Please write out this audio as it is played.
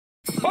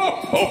Ho,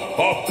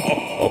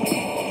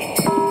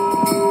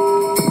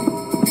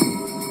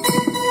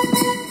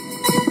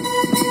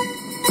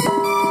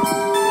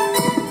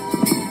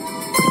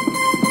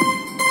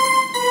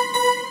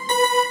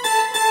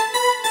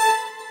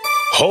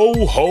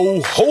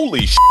 ho,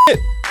 holy shit!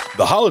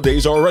 The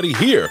holidays are already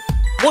here.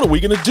 What are we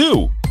gonna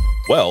do?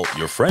 Well,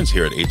 your friends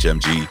here at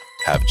HMG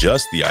have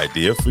just the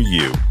idea for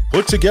you.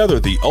 Put together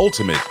the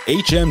ultimate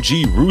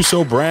HMG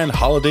Russo brand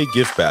holiday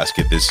gift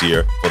basket this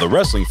year for the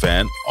wrestling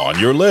fan on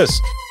your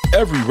list.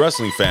 Every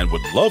wrestling fan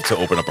would love to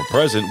open up a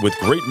present with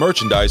great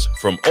merchandise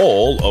from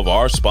all of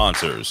our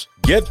sponsors.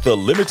 Get the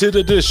limited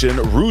edition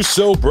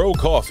Russo Bro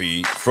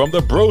Coffee from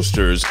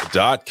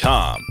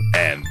thebrosters.com.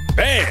 And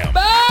bam!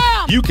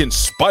 You can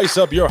spice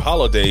up your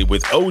holiday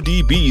with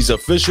ODB's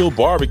official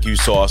barbecue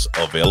sauce,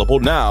 available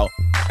now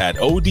at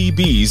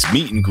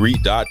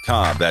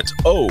odbsmeetandgreet.com. That's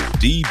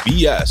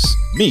ODBS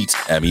meet,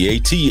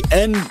 MEAT,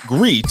 and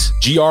greet,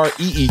 GREET.com.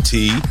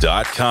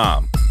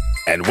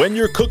 And when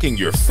you're cooking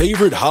your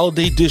favorite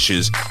holiday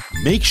dishes,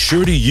 make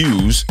sure to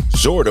use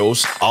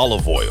Zordos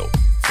olive oil.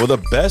 For the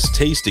best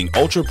tasting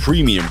ultra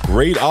premium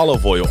grade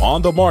olive oil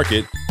on the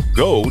market,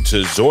 go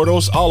to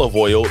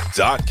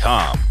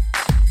ZordosOliveOil.com.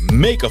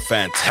 Make a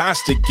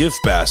fantastic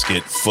gift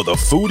basket for the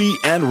foodie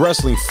and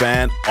wrestling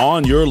fan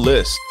on your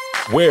list.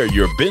 Wear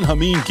your Ben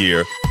Hameen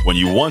gear when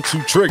you want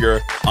to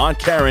trigger Aunt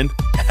Karen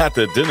at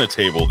the dinner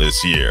table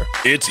this year.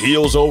 It's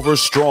heels over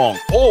strong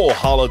all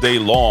holiday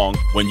long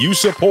when you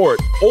support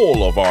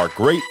all of our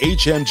great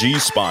HMG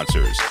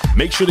sponsors.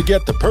 Make sure to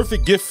get the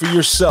perfect gift for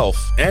yourself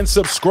and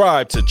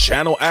subscribe to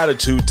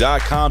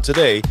channelattitude.com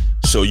today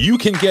so you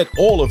can get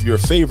all of your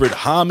favorite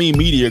Hami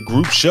Media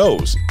Group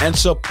shows and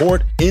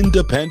support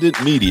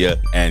independent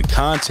media and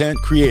content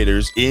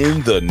creators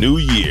in the new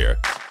year.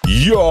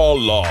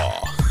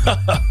 YALLAH.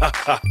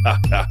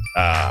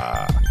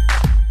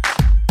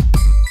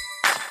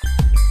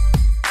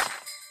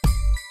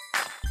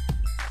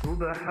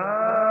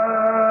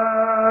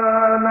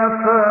 سبحان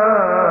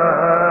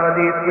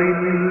فالق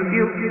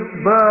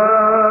الإصباح.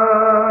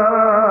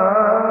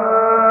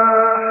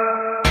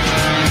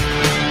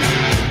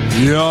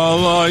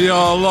 YALLAH,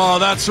 YALLAH,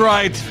 that's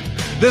right.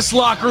 This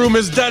locker room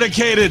is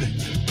dedicated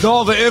to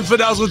all the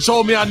infidels who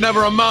told me I'd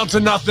never amount to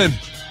nothing,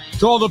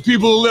 to all the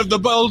people who lived the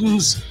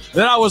buildings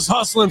that I was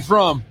hustling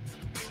from,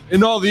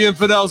 and all the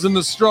infidels in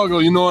the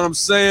struggle, you know what I'm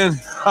saying?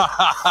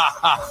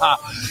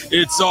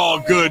 It's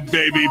all good,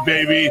 baby,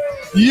 baby.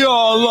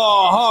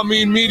 YALLAH,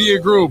 Hameen Media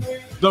Group,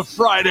 the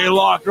Friday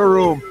Locker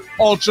Room,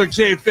 Ultra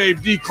Kayfabe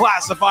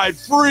Declassified,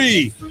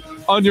 free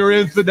on your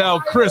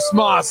infidel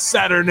Christmas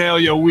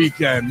Saturnalia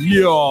weekend.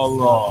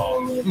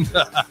 YALLAH.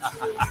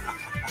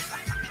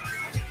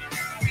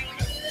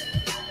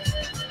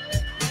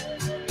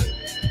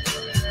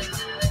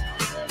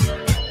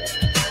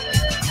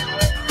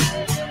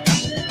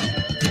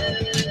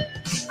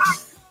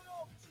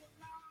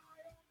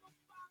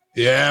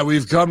 Yeah,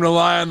 we've come to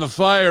lie on the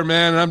fire,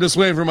 man. And I'm just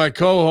waiting for my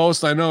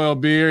co-host. I know he'll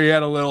be here. He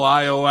had a little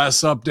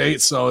iOS update.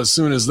 So as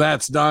soon as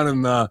that's done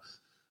and the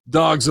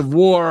dogs of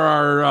war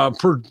are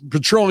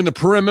patrolling the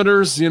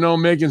perimeters, you know,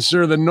 making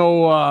sure that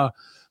no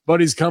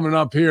buddies coming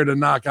up here to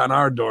knock on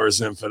our doors,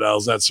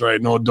 infidels. That's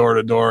right. No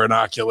door-to-door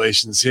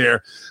inoculations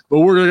here. But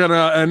we're going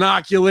to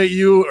inoculate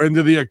you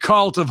into the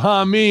occult of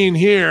Hameen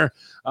here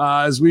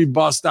as we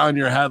bust down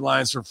your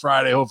headlines for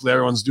Friday. Hopefully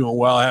everyone's doing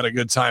well. I had a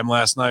good time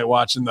last night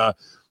watching the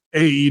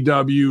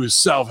AEW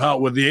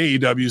self-help with the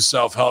AEW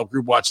self-help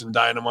group, watching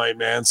Dynamite,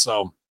 man.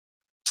 So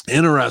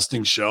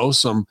interesting show,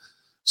 some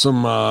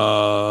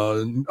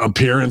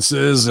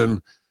appearances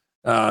and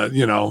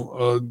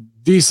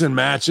decent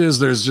matches.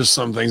 There's just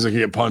some things that can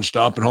get punched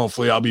up, and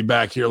hopefully I'll be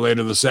back here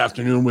later this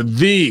afternoon with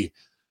the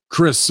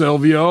Chris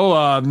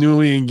Silvio,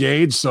 newly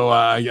engaged. So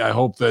I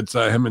hope that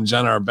him and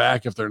Jenna are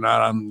back. If they're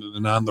not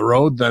on the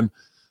road, then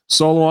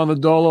solo on the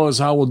Dolo is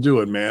how we'll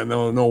do it, man.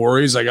 No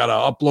worries. I got to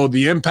upload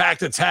the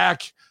Impact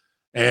Attack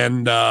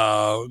and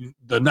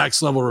the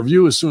Next Level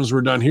review as soon as we're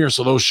done here.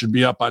 So those should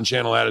be up on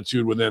Channel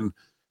Attitude within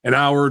an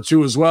hour or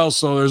two as well.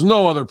 So there's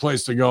no other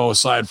place to go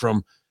aside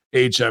from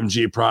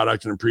HMG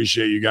product, and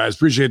appreciate you guys.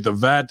 Appreciate the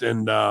vet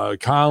and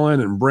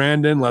Colin and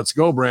Brandon. Let's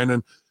go,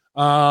 Brandon.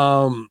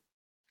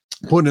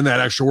 Putting in that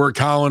extra work.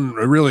 Colin,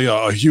 really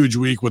a huge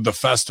week with the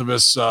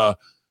Festivus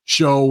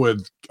show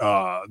with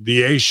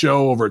the A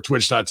Show over at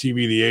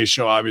twitch.tv. The A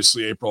Show,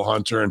 obviously April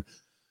Hunter and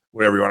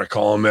whatever you want to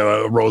call him,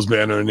 a Rose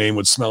Band, her name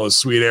would smell as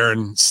sweet.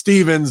 Aaron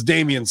Stevens,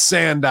 Damian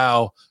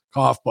Sandow,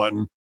 cough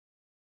button.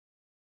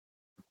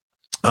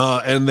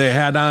 And they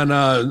had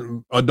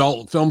on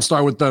adult film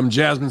star with them,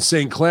 Jasmine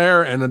St.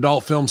 Clair, and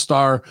adult film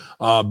star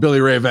Billy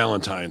Ray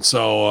Valentine.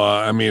 So,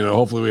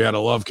 hopefully we had a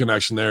love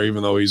connection there,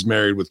 even though he's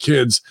married with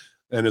kids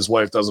and his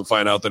wife doesn't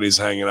find out that he's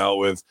hanging out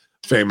with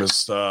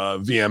famous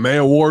VMA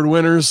award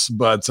winners.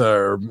 But,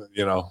 so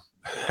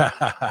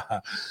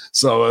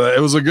it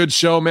was a good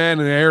show, man,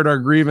 and they aired our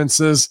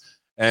grievances,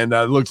 and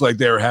it looked like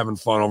they were having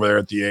fun over there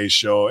at the A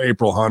Show.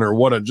 April Hunter,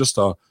 what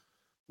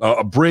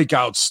a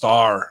breakout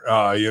star.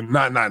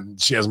 Not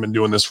she hasn't been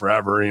doing this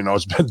forever.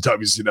 It's been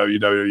WCW,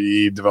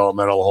 WWE,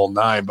 developmental, the whole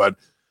nine, but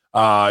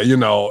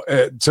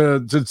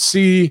To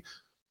see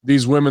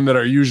these women that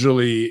are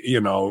usually,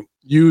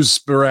 used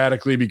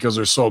sporadically because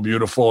they're so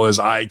beautiful as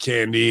eye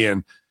candy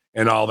and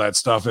all that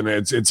stuff. And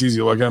it's easy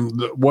to look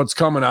at what's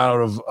coming out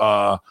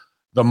of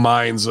the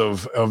minds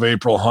of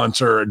April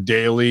Hunter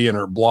daily and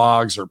her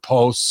blogs or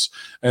posts.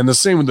 And the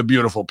same with the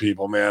beautiful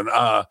people, man.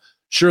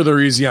 Sure, they're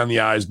easy on the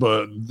eyes,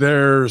 but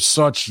they're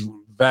such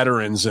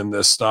veterans in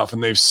this stuff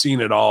and they've seen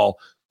it all.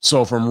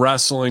 So from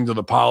wrestling to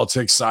the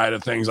politics side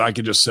of things, I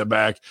could just sit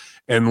back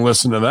and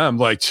listen to them.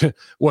 Like,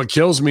 what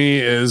kills me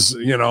is,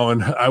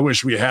 and I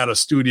wish we had a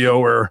studio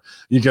where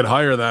you could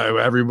hire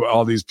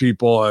all these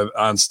people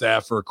on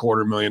staff for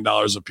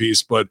 $250,000 a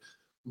piece. But,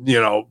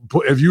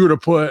 if you were to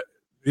put,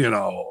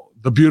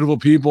 the beautiful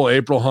people,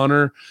 April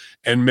Hunter,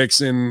 and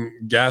mix in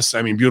guests,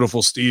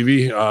 beautiful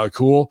Stevie,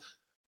 cool.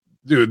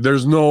 Dude,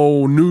 there's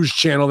no news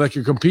channel that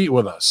can compete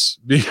with us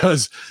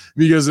because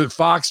if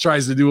Fox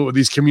tries to do it with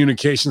these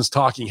communications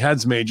talking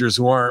heads majors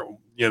who aren't,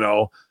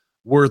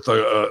 worth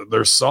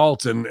their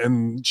salt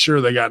and sure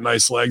they got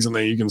nice legs and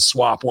then you can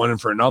swap one in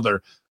for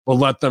another, but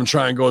let them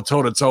try and go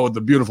toe to toe with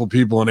the beautiful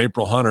people in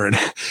April Hunter and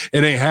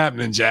it ain't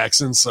happening,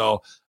 Jackson.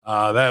 So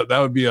that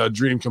would be a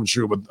dream come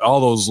true. But all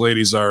those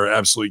ladies are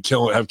absolutely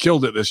have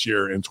killed it this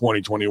year in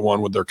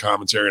 2021 with their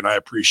commentary, and I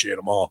appreciate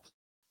them all.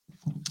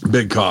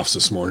 Big coughs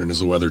this morning as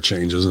the weather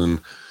changes and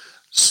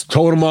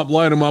tote them up,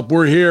 light them up.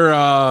 We're here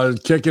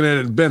kicking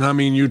it at Ben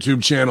Hameen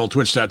YouTube channel,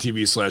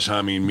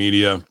 twitch.tv/Hameen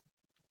Media.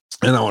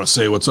 And I want to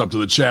say what's up to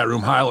the chat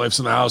room. High Life's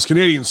in the house.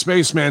 Canadian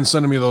Spaceman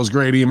sending me those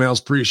great emails.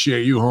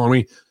 Appreciate you,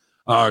 homie.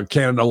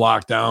 Canada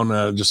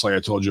lockdown, just like I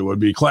told you it would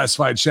be.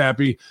 Classified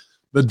Chappie.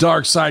 The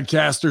Dark Side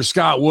Caster,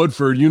 Scott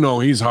Woodford.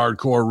 He's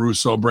hardcore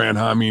Russo brand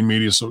Hameen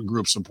Media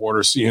Group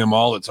supporter. See him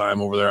all the time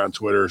over there on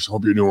Twitter. So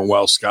hope you're doing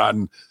well, Scott.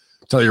 And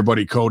tell your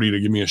buddy Cody to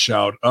give me a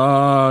shout.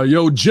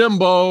 Yo,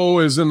 Jimbo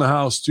is in the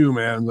house too,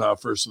 man.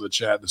 First of the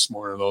chat this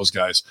morning, those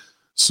guys.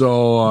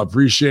 So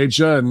appreciate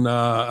you. And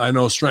I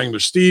know Strangler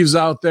Steve's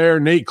out there.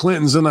 Nate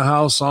Clinton's in the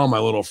house. All my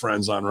little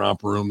friends on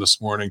Romper Room this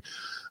morning.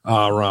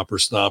 Romper,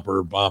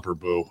 Stomper, Bomper,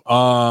 Boo.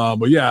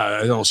 But yeah,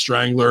 I know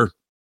Strangler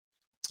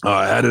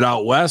headed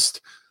out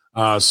west.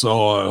 So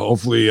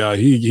hopefully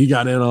he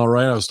got in all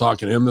right. I was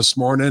talking to him this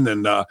morning,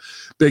 and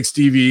Big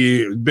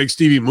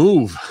Stevie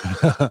move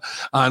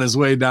on his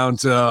way down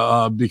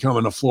to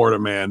becoming a Florida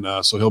man.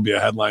 So he'll be a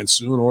headline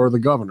soon, or the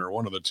governor,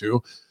 one of the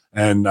two.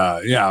 And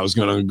I was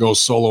going to go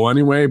solo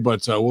anyway,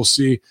 but we'll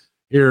see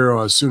here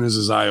as soon as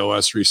his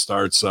iOS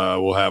restarts.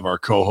 We'll have our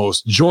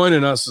co-host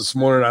joining us this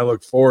morning. I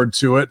look forward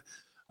to it.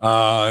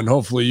 And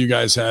hopefully you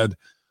guys had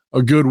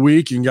a good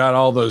week and got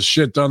all the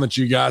shit done that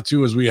you got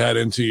to as we head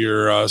into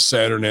your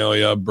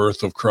Saturnalia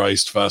Birth of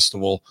Christ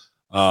festival.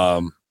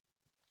 Man,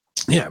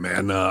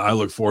 I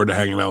look forward to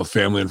hanging out with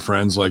family and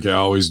friends like I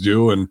always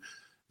do. And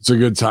it's a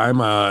good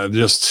time.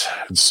 It's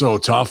so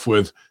tough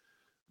with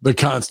the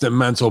constant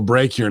mental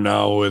break here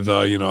now with,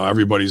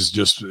 everybody's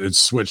it's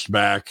switched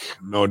back,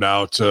 no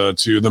doubt, to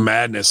the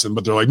madness.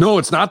 But they're like, no,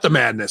 it's not the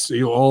madness.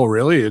 Oh,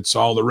 really? It's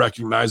all the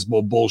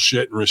recognizable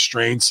bullshit and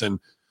restraints and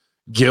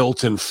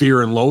guilt and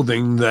fear and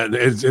loathing that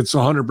it's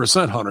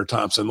 100% Hunter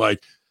Thompson.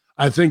 Like,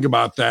 I think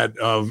about that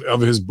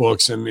of his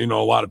books, and a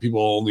lot of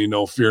people only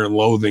know Fear and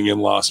Loathing in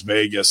Las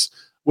Vegas,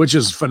 which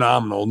is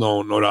phenomenal,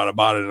 no doubt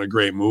about it, and a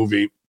great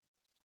movie.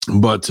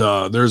 But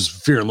there's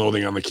Fear and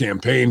Loathing on the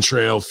Campaign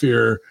Trail,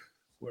 Fear.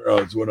 Where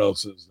else? What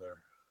else is there?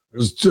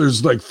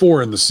 There's like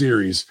 4 in the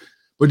series,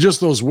 but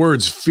just those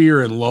words,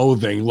 fear and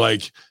loathing,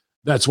 like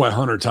that's why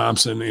Hunter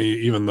Thompson,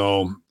 even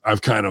though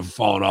I've kind of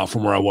fallen off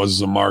from where I was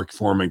as a mark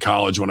for him in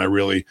college when I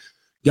really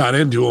got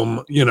into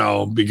him,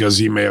 because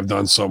he may have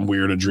done some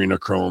weird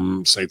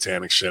adrenochrome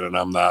satanic shit, and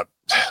I'm not.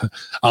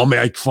 I'll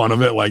make fun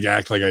of it, like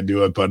act like I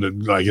do it, but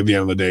like at the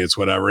end of the day, it's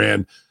whatever.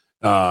 And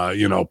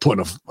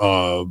putting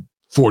a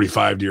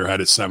 45 to your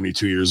head at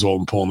 72 years old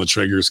and pulling the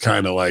trigger is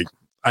kind of like,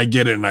 I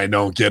get it and I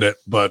don't get it,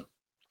 but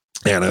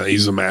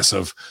he's a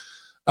massive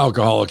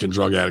alcoholic and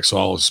drug addict, so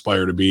I'll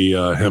aspire to be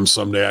him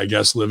someday, I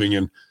guess, living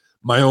in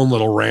my own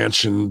little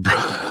ranch and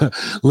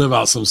live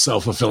out some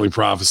self-fulfilling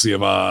prophecy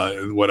of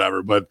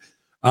whatever. But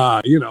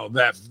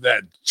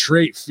that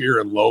trait,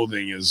 fear and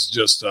loathing, is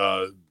just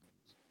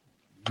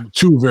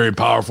 2 very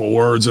powerful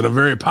words, and a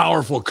very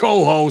powerful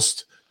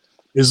co-host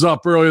is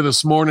up early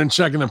this morning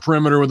checking the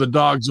perimeter with the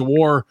Dogs of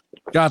War.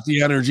 Got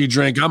the energy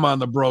drink. I'm on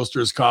the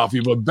Broasters coffee,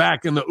 but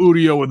back in the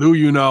Udio with who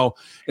you know.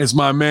 It's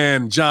my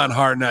man, John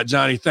Hartnett.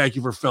 Johnny, thank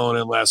you for filling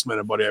in last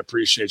minute, buddy. I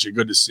appreciate you.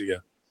 Good to see you.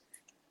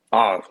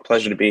 Oh,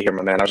 pleasure to be here,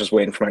 my man. I was just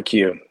waiting for my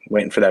cue,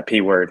 waiting for that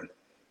P word.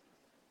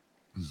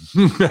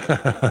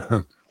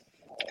 Well,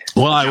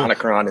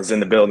 Omicron is in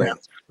the building.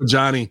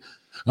 Johnny,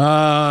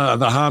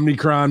 the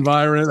Omicron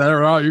virus.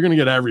 You're going to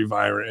get every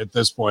virus at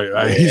this point.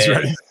 Right? He's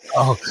ready.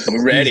 I'm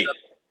ready.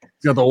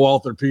 He's got the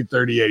Walther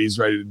P38. He's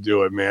ready to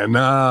do it, man.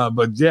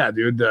 But yeah,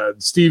 dude,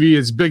 Stevie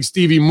is Big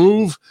Stevie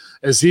move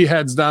as he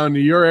heads down to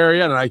your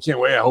area, and I can't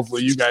wait.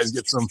 Hopefully you guys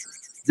get some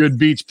good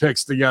beach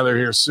picks together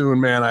here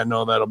soon, man. I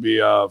know that'll be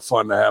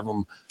fun to have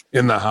them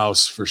in the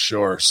house for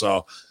sure.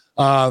 So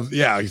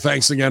Yeah,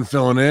 thanks again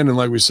filling in. And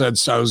like we said,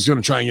 I was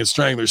going to try and get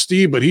Strangler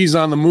Steve, but he's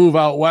on the move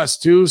out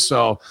west too.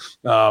 So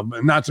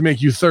not to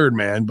make you third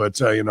man,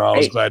 but I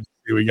was glad to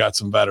see we got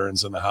some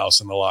veterans in the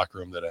house in the locker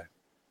room today.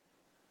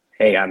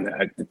 Hey,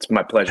 it's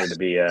my pleasure to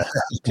be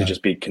to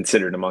just be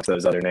considered amongst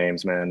those other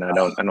names, man. I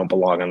don't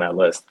belong on that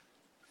list.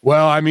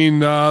 Well, I mean,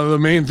 the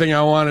main thing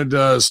I wanted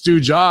to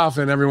stooge off,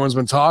 and everyone's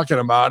been talking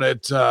about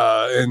it,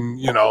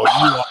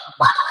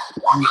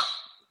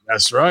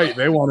 that's right.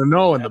 They want to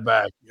know in the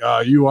back.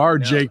 You are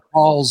Jake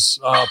Paul's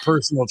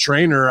personal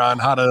trainer on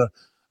how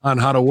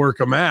to work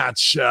a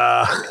match. You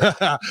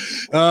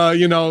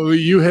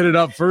hit it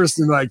up first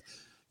and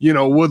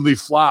Woodley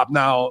flop.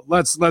 Now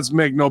let's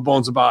make no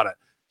bones about it.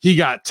 He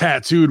got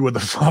tattooed with a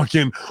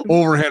fucking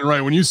overhand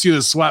right when you see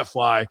the sweat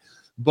fly,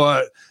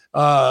 but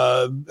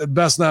it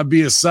best not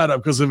be a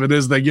setup, because if it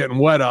is, they getting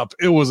wet up.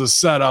 It was a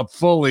setup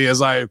fully,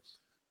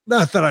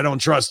 not that I don't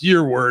trust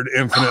your word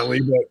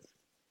infinitely,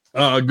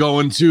 but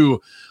going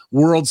to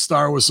World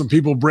Star with some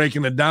people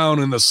breaking it down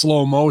in the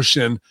slow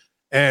motion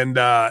and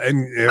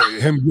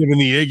him giving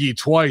the Iggy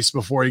twice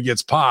before he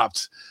gets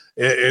popped.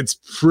 It's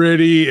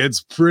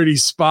pretty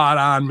spot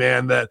on,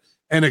 man. They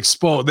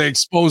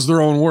exposed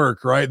their own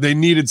work, right? They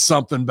needed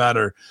something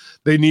better.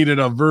 They needed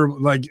a verbal,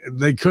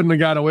 they couldn't have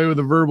got away with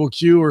a verbal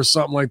cue or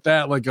something like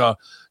that, like a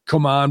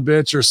come on,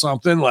 bitch, or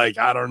something. I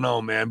don't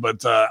know, man,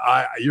 but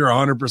you're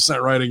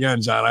 100% right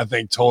again, John. I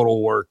think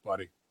total work,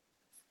 buddy.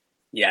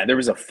 Yeah, there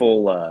was a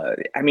full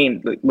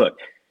look,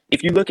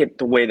 if you look at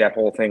the way that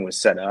whole thing was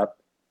set up,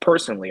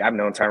 personally, I've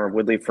known Tyron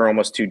Woodley for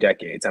almost 2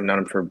 decades. I've known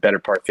him for a better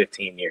part of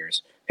 15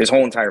 years. His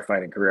whole entire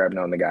fighting career, I've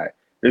known the guy.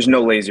 There's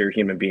no lazier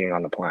human being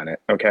on the planet,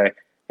 okay?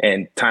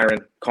 And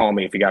Tyron, call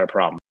me if you got a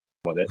problem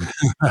with it.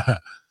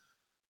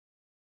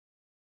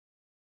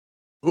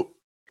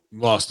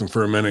 Lost him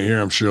for a minute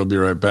here. I'm sure he'll be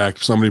right back.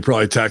 Somebody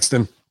probably texted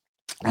him.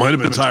 Might have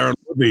been Tyron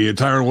Woodley.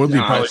 Tyron Woodley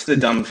probably. It's the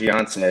dumb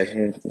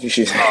fiance.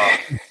 She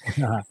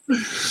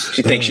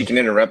thinks she can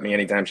interrupt me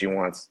anytime she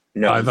wants.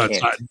 No, I thought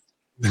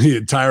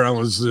Tyron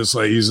was just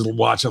he's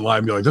watching live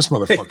and be like, this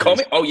motherfucker. Call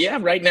me? Oh, yeah,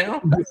 right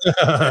now?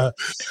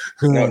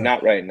 No,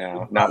 not right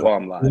now. Not while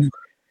I'm live.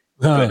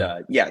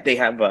 But, they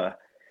have,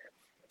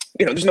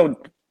 there's no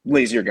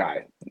lazier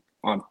guy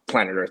on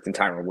planet Earth than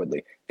Tyron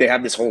Woodley. They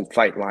have this whole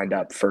fight lined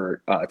up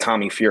for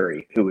Tommy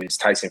Fury, who is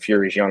Tyson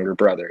Fury's younger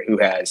brother, who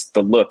has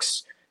the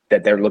looks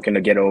that they're looking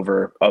to get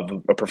over of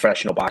a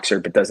professional boxer,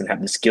 but doesn't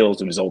have the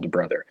skills of his older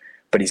brother.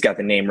 But he's got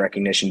the name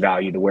recognition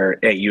value to where,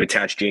 hey, you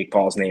attach Jake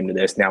Paul's name to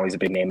this. Now he's a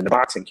big name in the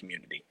boxing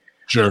community.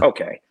 Sure.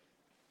 Okay.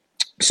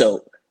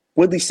 So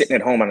Woodley's sitting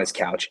at home on his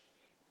couch.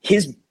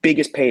 His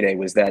biggest payday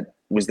was that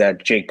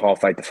Jake Paul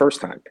fight the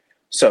first time.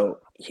 So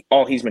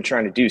all he's been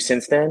trying to do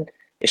since then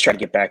is try to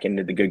get back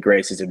into the good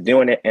graces of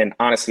doing it. And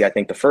honestly, I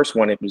think the first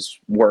one, it was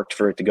worked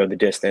for it to go the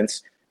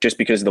distance just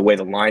because of the way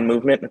the line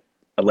movement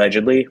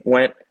allegedly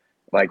went.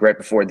 Right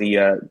before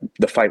the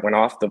fight went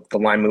off, the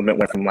line movement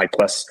went from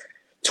plus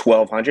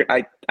 1,200.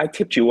 I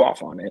tipped you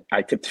off on it.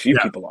 I tipped a few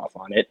people off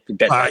on it.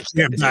 I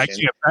can't bet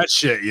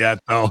shit yet,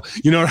 though.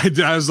 You know what I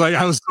did? I was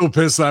so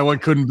pissed that I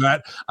couldn't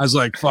bet. I was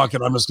like, fuck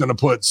it, I'm just going to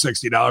put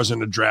 $60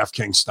 into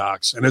DraftKings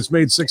stocks. And it's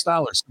made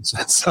 $6 since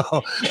then.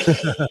 So.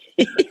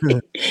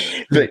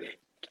 But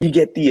you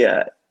get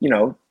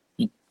you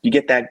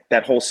get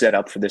that whole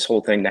setup for this whole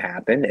thing to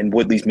happen. And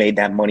Woodley's made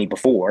that money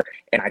before.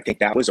 And I think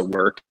that was a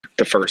work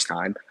the first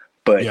time.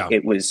 But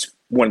it was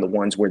one of the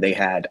ones where they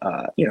had,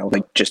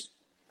 just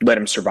let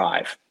him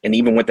survive. And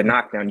even with the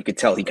knockdown, you could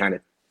tell he kind of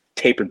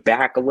tapered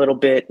back a little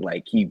bit,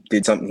 like he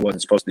did something he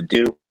wasn't supposed to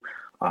do.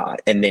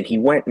 And then he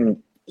went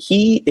and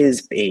he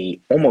is a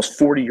almost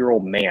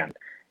 40-year-old man.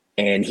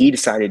 And he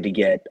decided to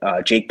get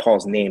Jake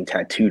Paul's name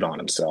tattooed on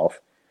himself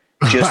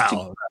just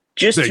to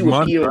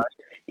appeal. Right?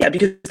 Yeah,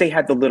 because they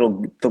had the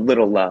little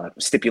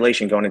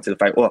stipulation going into the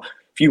fight. Well,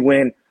 if you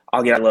win,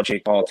 I'll get I love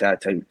Jake Paul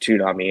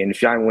tattooed on me. And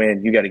if I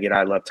win, you got to get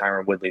I love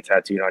Tyron Woodley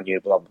tattooed on you,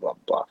 blah, blah, blah,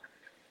 blah.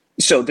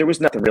 So there was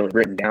nothing really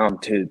written down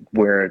to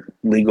where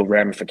legal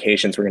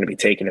ramifications were going to be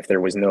taken if there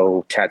was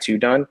no tattoo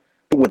done.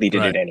 But Woodley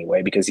did it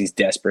anyway because he's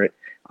desperate.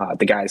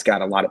 The guy's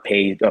got a lot of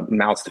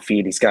mouths to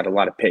feed. He's got a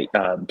lot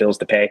of bills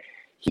to pay.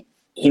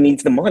 He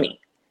needs the money.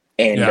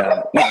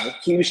 And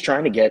he was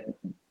trying to get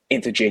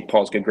into Jake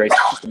Paul's good graces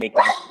just to make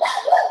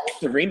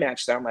the rematch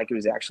sound like it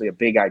was actually a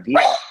big idea.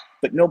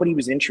 But nobody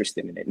was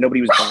interested in it.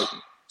 Nobody was biting.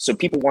 So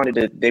people wanted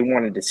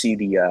to see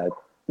the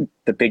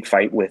big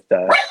fight with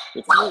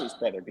Fury's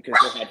brother because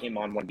they had him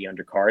on one of the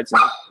undercards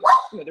and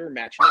they were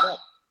matching it up.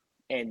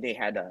 And they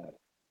had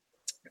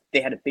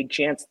a big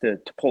chance to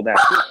pull that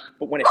through.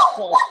 But when it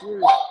falls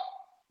through,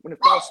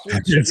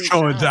 it's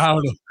going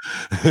down.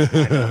 I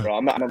know, bro.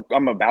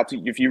 I'm about to.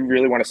 If you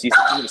really want to see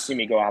something, you're going to see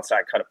me go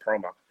outside, cut a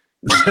promo.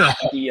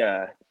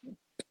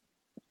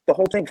 The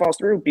whole thing falls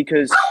through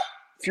because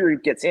Fury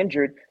gets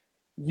injured.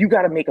 You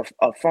got to make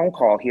a phone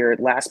call here at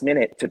last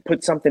minute to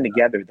put something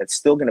together that's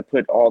still going to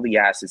put all the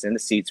asses in the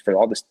seats for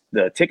all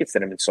the tickets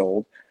that have been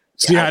sold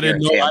See, I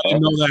didn't know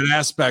that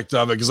aspect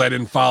of it because I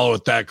didn't follow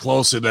it that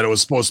closely, that it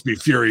was supposed to be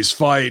Fury's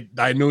fight.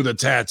 I knew the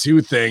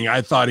tattoo thing.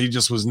 I thought he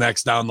just was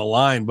next down the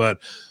line, but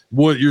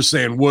you're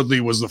saying Woodley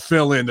was the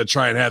fill-in to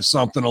try and have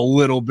something a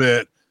little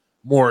bit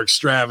more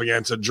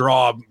extravagant to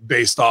draw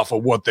based off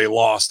of what they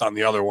lost on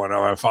the other one.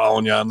 Am I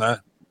following you on that?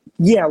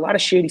 Yeah, a lot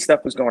of shady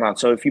stuff was going on.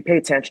 So if you pay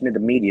attention to the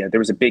media, there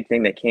was a big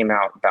thing that came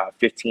out about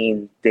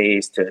 15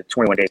 days to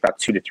 21 days, about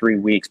 2 to 3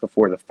 weeks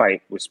before the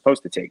fight was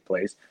supposed to take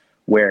place,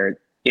 where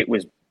it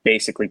was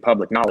basically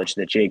public knowledge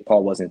that Jake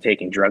Paul wasn't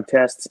taking drug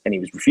tests and he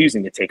was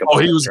refusing to take a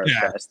drug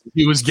test.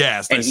 He was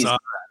gassed. I saw that.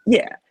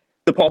 Yeah.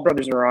 The Paul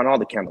brothers are on all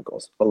the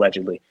chemicals,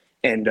 allegedly.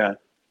 And,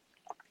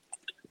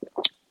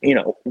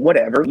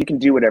 whatever. You can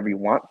do whatever you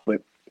want.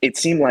 But it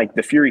seemed like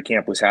the Fury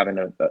camp was having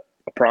a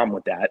problem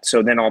with that.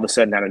 So then all of a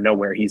sudden, out of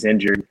nowhere, he's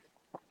injured.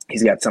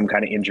 He's got some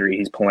kind of injury.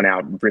 He's pulling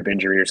out rib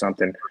injury or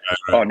something. Right.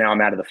 Oh, now I'm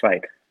out of the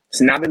fight.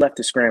 So now they left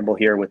to scramble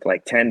here with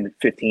like 10 to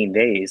 15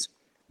 days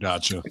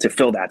to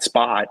fill that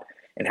spot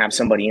and have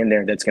somebody in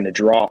there that's going to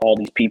draw all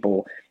these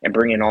people and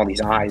bring in all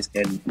these eyes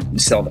and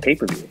sell the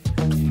pay-per-view.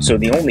 So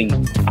the only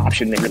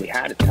option they really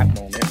had at that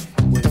moment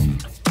was...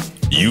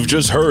 You've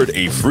just heard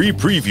a free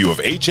preview of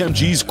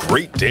HMG's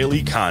great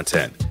daily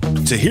content.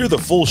 To hear the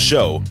full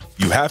show,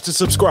 you have to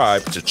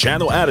subscribe to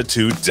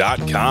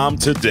channelattitude.com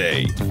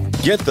today.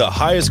 Get the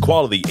highest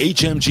quality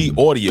HMG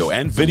audio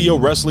and video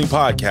wrestling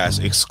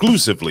podcast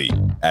exclusively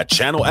at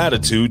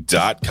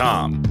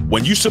channelattitude.com.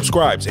 When you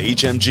subscribe to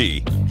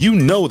HMG, you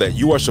know that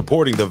you are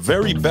supporting the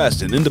very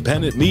best in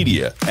independent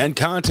media and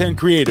content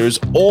creators,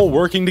 all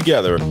working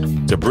together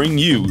to bring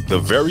you the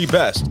very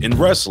best in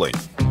wrestling,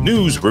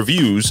 news,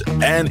 reviews,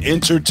 and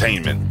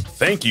entertainment.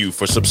 Thank you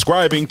for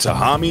subscribing to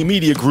Hami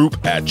Media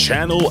Group at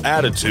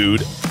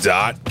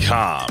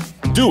channelattitude.com.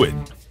 Do it.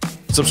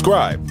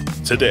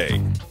 Subscribe today.